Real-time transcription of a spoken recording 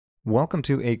Welcome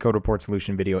to a code report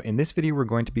solution video. In this video, we're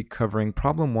going to be covering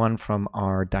problem 1 from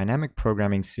our dynamic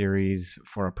programming series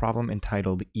for a problem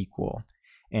entitled equal.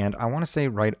 And I want to say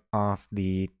right off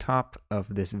the top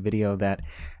of this video that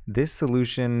this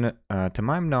solution, to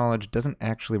my knowledge, doesn't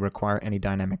actually require any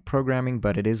dynamic programming,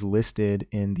 but it is listed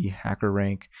in the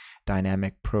HackerRank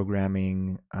dynamic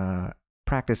programming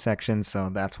practice section.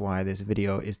 So that's why this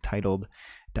video is titled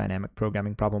Dynamic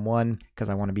Programming Problem 1, because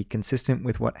I want to be consistent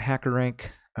with what HackerRank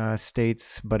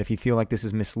states, but if you feel like this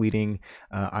is misleading,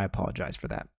 I apologize for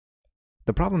that.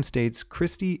 The problem states,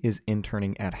 Christy is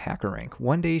interning at HackerRank.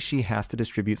 One day she has to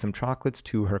distribute some chocolates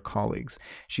to her colleagues.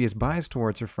 She is biased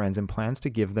towards her friends and plans to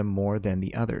give them more than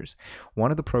the others. One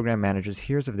of the program managers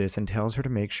hears of this and tells her to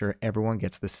make sure everyone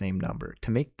gets the same number. To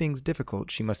make things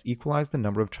difficult, she must equalize the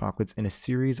number of chocolates in a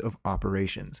series of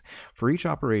operations. For each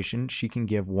operation, she can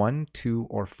give 1, 2,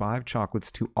 or 5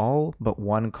 chocolates to all but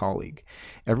one colleague.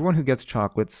 Everyone who gets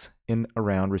chocolates in a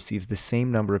round receives the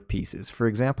same number of pieces. For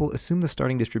example, assume the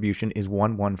starting distribution is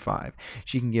 1, 1, 5.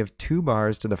 She can give 2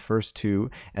 bars to the first 2,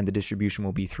 and the distribution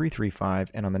will be 3, 3,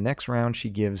 5. And on the next round, she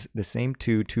gives the same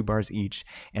 2 bars each,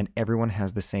 and everyone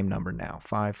has the same number now,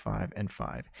 5, 5, and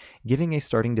 5. Giving a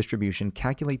starting distribution,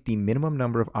 calculate the minimum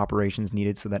number of operations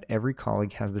needed so that every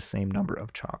colleague has the same number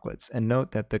of chocolates. And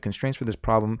note that the constraints for this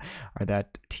problem are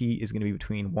that t is going to be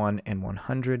between 1 and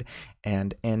 100,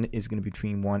 and n is going to be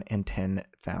between 1 and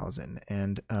 10,000.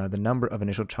 And the number of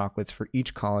initial chocolates for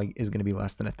each colleague is going to be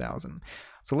less than 1,000.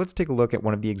 So let's take a look at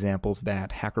one of the examples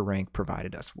that HackerRank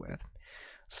provided us with.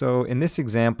 So in this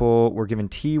example, we're given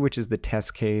t, which is the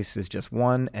test case, is just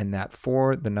 1, and that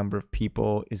 4, the number of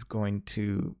people is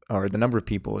the number of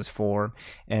people is 4,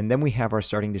 and then we have our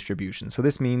starting distribution. So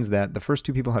this means that the first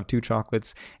 2 people have 2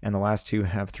 chocolates, and the last 2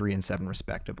 have 3 and 7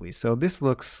 respectively. So this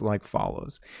looks like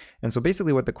follows. And so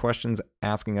basically what the question's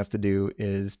asking us to do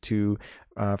is to,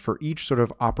 for each sort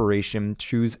of operation,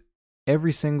 choose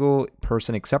every single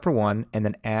person except for one, and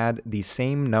then add the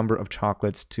same number of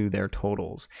chocolates to their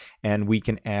totals. And we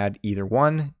can add either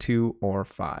 1, 2, or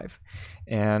 5.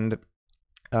 And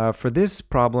for this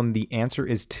problem, the answer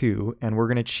is 2, and we're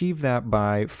going to achieve that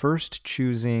by first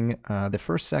choosing the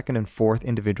first, second, and fourth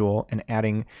individual and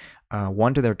adding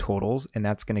 1 to their totals, and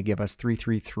that's going to give us 3,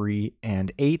 3, 3,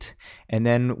 and 8. And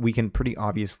then we can pretty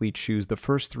obviously choose the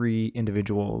first 3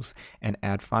 individuals and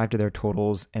add 5 to their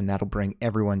totals, and that'll bring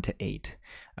everyone to 8.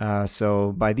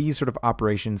 So by these sort of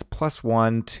operations,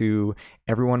 +1 to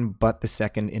everyone but the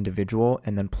second individual,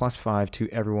 and then +5 to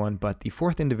everyone but the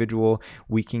fourth individual,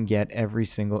 we can get every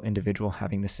single individual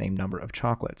having the same number of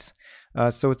chocolates.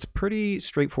 So it's pretty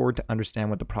straightforward to understand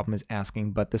what the problem is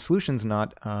asking, but the solution's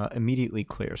not immediately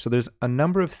clear. So there's a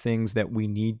number of things that we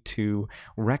need to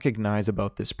recognize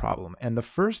about this problem. And the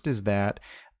first is that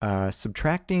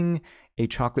subtracting a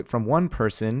chocolate from one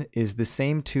person is the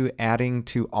same to adding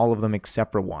to all of them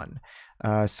except for one.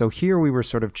 So here we were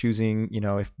sort of choosing,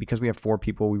 because we have 4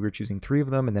 people, we were choosing 3 of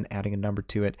them and then adding a number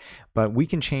to it. But we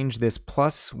can change this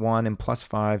 +1 and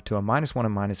 +5 to a -1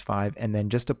 and -5, and then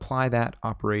just apply that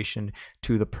operation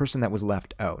to the person that was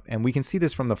left out. And we can see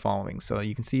this from the following. So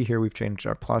you can see here we've changed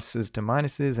our pluses to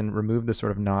minuses and removed the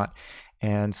sort of not.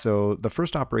 And so the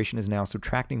first operation is now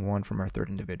subtracting 1 from our third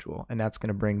individual, and that's going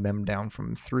to bring them down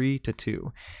from 3 to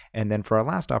 2. And then for our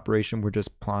last operation, we're just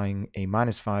applying a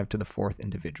 -5 to the fourth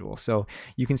individual. So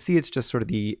you can see it's just sort of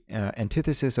the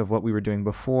antithesis of what we were doing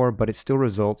before, but it still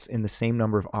results in the same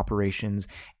number of operations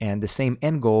and the same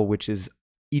end goal, which is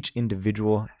each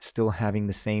individual still having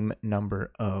the same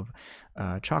number of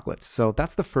chocolates. So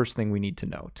that's the first thing we need to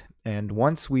note. And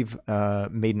once we've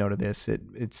made note of this,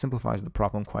 it simplifies the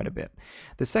problem quite a bit.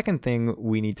 The second thing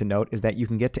we need to note is that you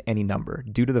can get to any number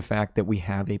due to the fact that we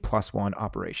have a +1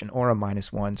 operation or a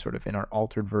 -1 sort of in our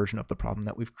altered version of the problem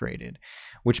that we've created,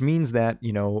 which means that,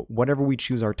 whatever we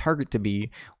choose our target to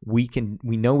be, we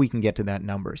know we can get to that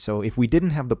number. So if we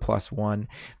didn't have the +1,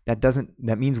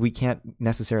 that means we can't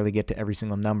necessarily get to every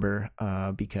single number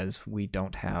because we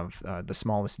don't have the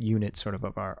smallest unit sort of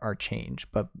our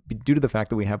change. But due to the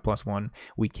fact that we have +1,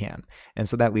 we can. And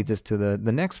so that leads us to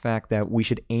the next fact that we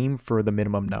should aim for the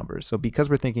minimum number. So because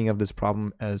we're thinking of this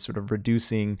problem as sort of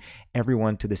reducing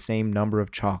everyone to the same number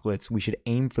of chocolates, we should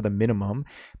aim for the minimum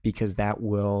because that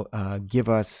will give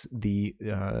us the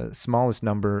smallest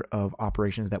number of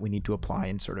operations that we need to apply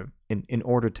in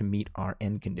order to meet our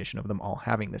end condition of them all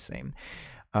having the same.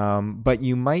 But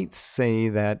you might say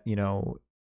that,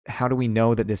 how do we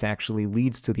know that this actually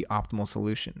leads to the optimal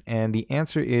solution? And the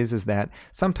answer is that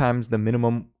sometimes the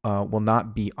minimum will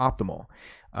not be optimal.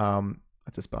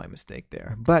 that's a spelling mistake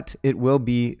there, but it will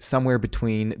be somewhere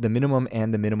between the minimum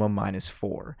and the minimum minus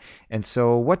 4. And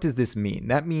so what does this mean?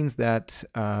 That means that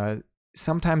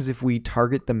sometimes if we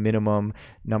target the minimum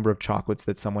number of chocolates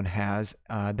that someone has,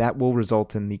 that will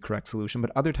result in the correct solution,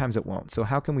 but other times it won't. So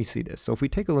how can we see this? So if we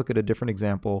take a look at a different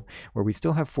example where we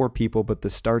still have 4 people, but the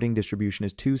starting distribution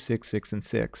is 2, 6, 6, and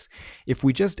 6, if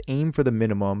we just aim for the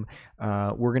minimum,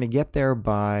 we're going to get there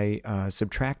by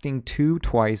subtracting 2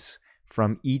 twice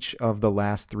from each of the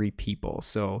last 3 people.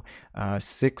 So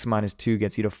 6 minus 2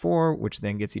 gets you to 4, which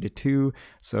then gets you to 2.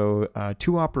 So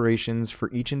 2 operations for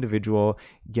each individual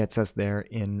gets us there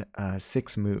in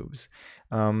 6 moves.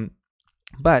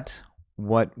 But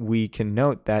what we can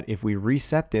note that if we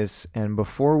reset this and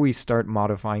before we start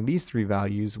modifying these 3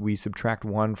 values, we subtract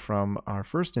 1 from our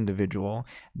first individual,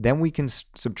 then we can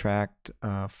subtract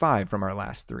 5 from our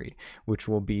last 3, which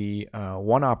will be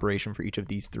 1 operation for each of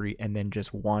these 3 and then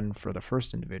just 1 for the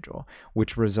first individual,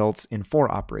 which results in 4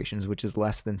 operations, which is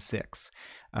less than 6.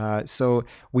 So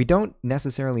we don't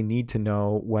necessarily need to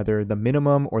know whether the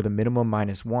minimum or the minimum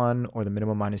minus 1 or the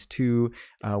minimum minus 2,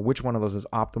 which one of those is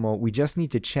optimal. We just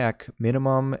need to check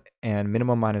minimum and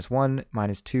minimum minus 1,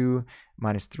 minus 2,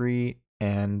 minus 3,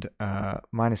 and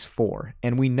minus 4.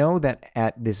 And we know that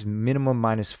at this minimum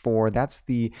minus 4, that's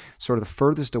the sort of the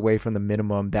furthest away from the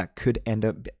minimum that could end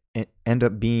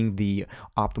up being the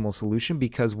optimal solution,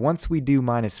 because once we do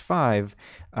minus 5,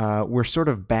 we're sort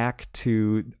of back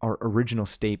to our original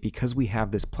state because we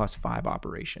have this plus 5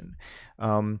 operation.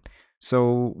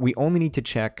 So we only need to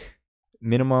check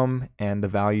minimum and the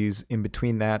values in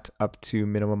between that up to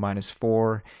minimum minus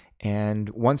 4. And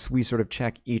once we sort of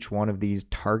check each one of these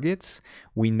targets,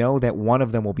 we know that one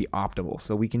of them will be optimal.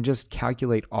 So we can just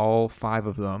calculate all 5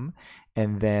 of them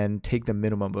and then take the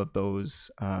minimum of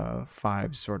those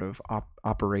 5 sort of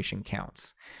operation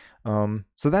counts.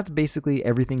 So that's basically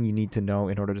everything you need to know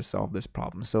in order to solve this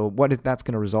problem. So what that's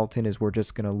going to result in is we're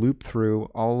just going to loop through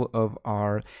all of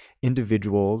our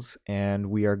individuals,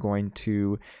 and we are going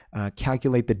to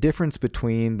calculate the difference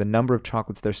between the number of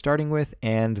chocolates they're starting with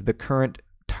and the current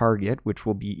target, which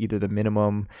will be either the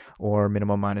minimum or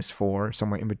minimum minus 4,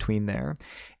 somewhere in between there.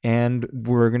 And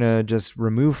we're going to just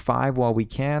remove 5 while we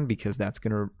can, because that's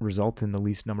going to result in the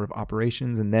least number of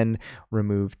operations, and then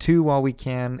remove 2 while we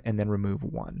can, and then remove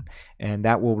 1. And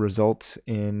that will result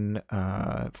in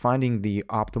finding the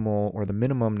optimal or the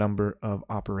minimum number of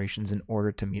operations in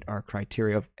order to meet our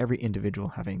criteria of every individual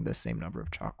having the same number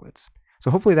of chocolates.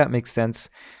 So hopefully that makes sense.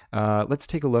 Let's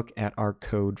take a look at our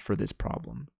code for this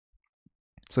problem.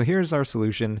 So here's our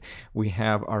solution. We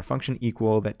have our function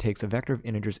equal that takes a vector of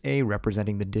integers a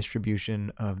representing the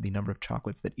distribution of the number of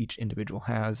chocolates that each individual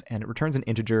has, and it returns an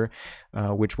integer,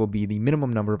 which will be the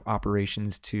minimum number of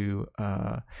operations to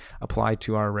apply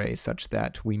to our array such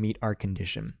that we meet our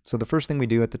condition. So the first thing we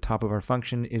do at the top of our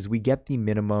function is we get the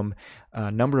minimum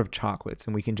number of chocolates,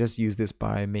 and we can just use this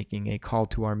by making a call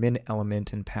to our min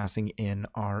element and passing in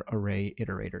our array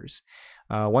iterators.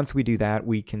 Once we do that,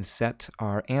 we can set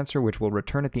our answer, which will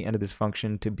return at the end of this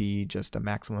function, to be just a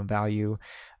maximum value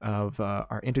of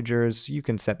our integers. You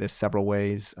can set this several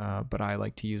ways, but I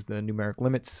like to use the numeric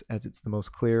limits as it's the most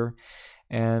clear.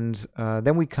 And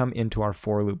then we come into our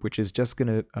for loop, which is just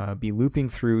going to be looping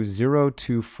through 0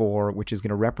 to 4, which is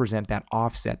going to represent that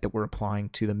offset that we're applying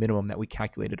to the minimum that we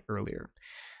calculated earlier.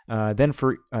 Then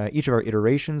for each of our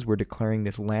iterations, we're declaring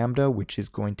this lambda, which is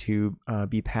going to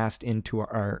be passed into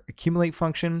our accumulate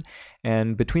function.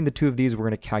 And between the two of these, we're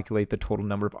going to calculate the total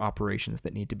number of operations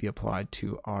that need to be applied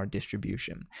to our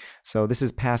distribution. So this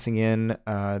is passing in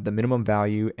the minimum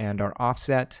value and our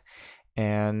offset.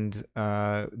 And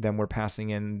then we're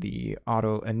passing in the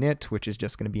auto init, which is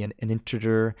just going to be an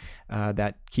integer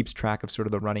that keeps track of sort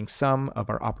of the running sum of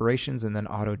our operations, and then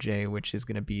auto j, which is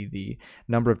going to be the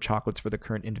number of chocolates for the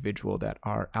current individual that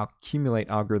our accumulate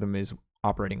algorithm is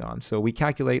operating on. So we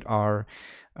calculate our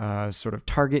sort of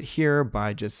target here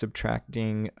by just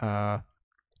subtracting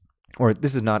or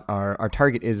this is not our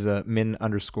target is min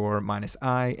underscore minus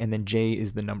I, and then j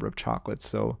is the number of chocolates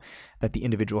so that the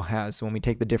individual has. So when we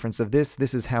take the difference of this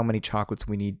is how many chocolates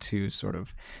we need to sort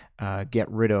of get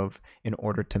rid of in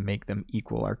order to make them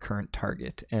equal our current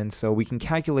target. And so we can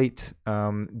calculate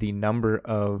the number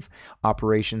of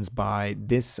operations by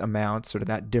this amount, sort of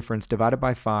that difference divided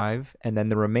by 5, and then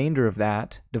the remainder of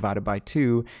that divided by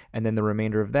 2, and then the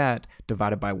remainder of that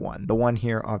divided by 1. The 1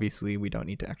 here, obviously, we don't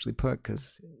need to actually put,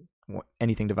 because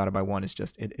anything divided by 1 is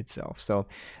just it itself. So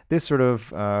this sort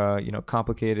of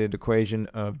complicated equation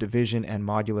of division and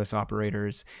modulus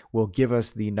operators will give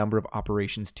us the number of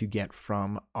operations to get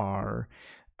from our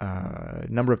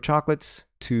number of chocolates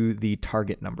to the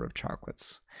target number of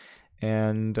chocolates.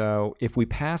 And if we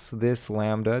pass this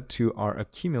lambda to our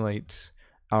accumulate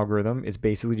algorithm, it's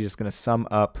basically just going to sum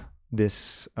up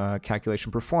this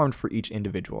calculation performed for each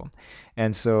individual.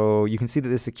 And so you can see that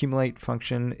this accumulate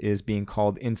function is being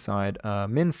called inside a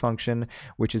min function,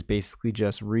 which is basically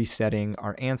just resetting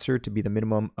our answer to be the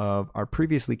minimum of our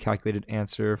previously calculated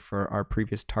answer for our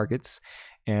previous targets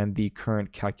and the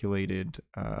current calculated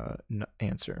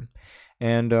answer.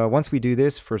 And once we do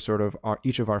this for sort of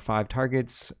each of our 5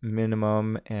 targets,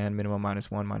 minimum and minimum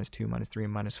 -1, -2, -3,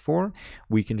 and -4,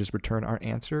 we can just return our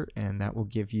answer, and that will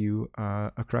give you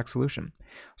a correct solution.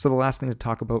 So the last thing to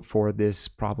talk about for this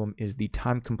problem is the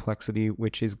time complexity,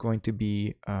 which is going to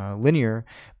be linear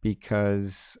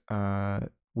because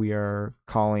we are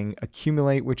calling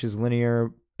accumulate, which is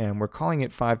linear, and we're calling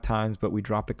it 5 times, but we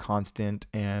drop the constant,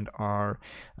 and our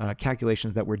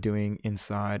calculations that we're doing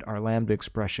inside our lambda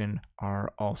expression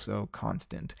are also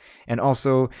constant. And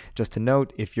also, just to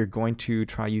note, if you're going to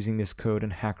try using this code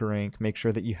in HackerRank, make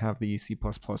sure that you have the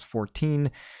C++14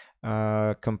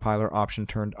 compiler option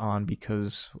turned on,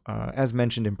 because as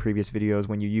mentioned in previous videos,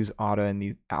 when you use auto in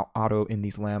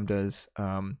these lambdas,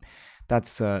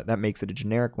 that makes it a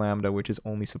generic lambda, which is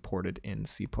only supported in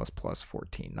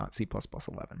C++14, not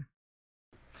C++11.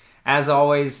 As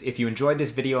always, if you enjoyed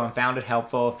this video and found it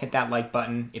helpful, hit that like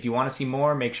button. If you want to see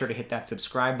more, make sure to hit that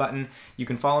subscribe button. You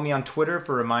can follow me on Twitter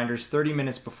for reminders 30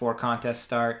 minutes before contests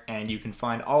start, and you can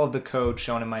find all of the code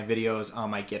shown in my videos on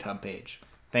my GitHub page.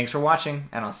 Thanks for watching,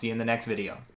 and I'll see you in the next video.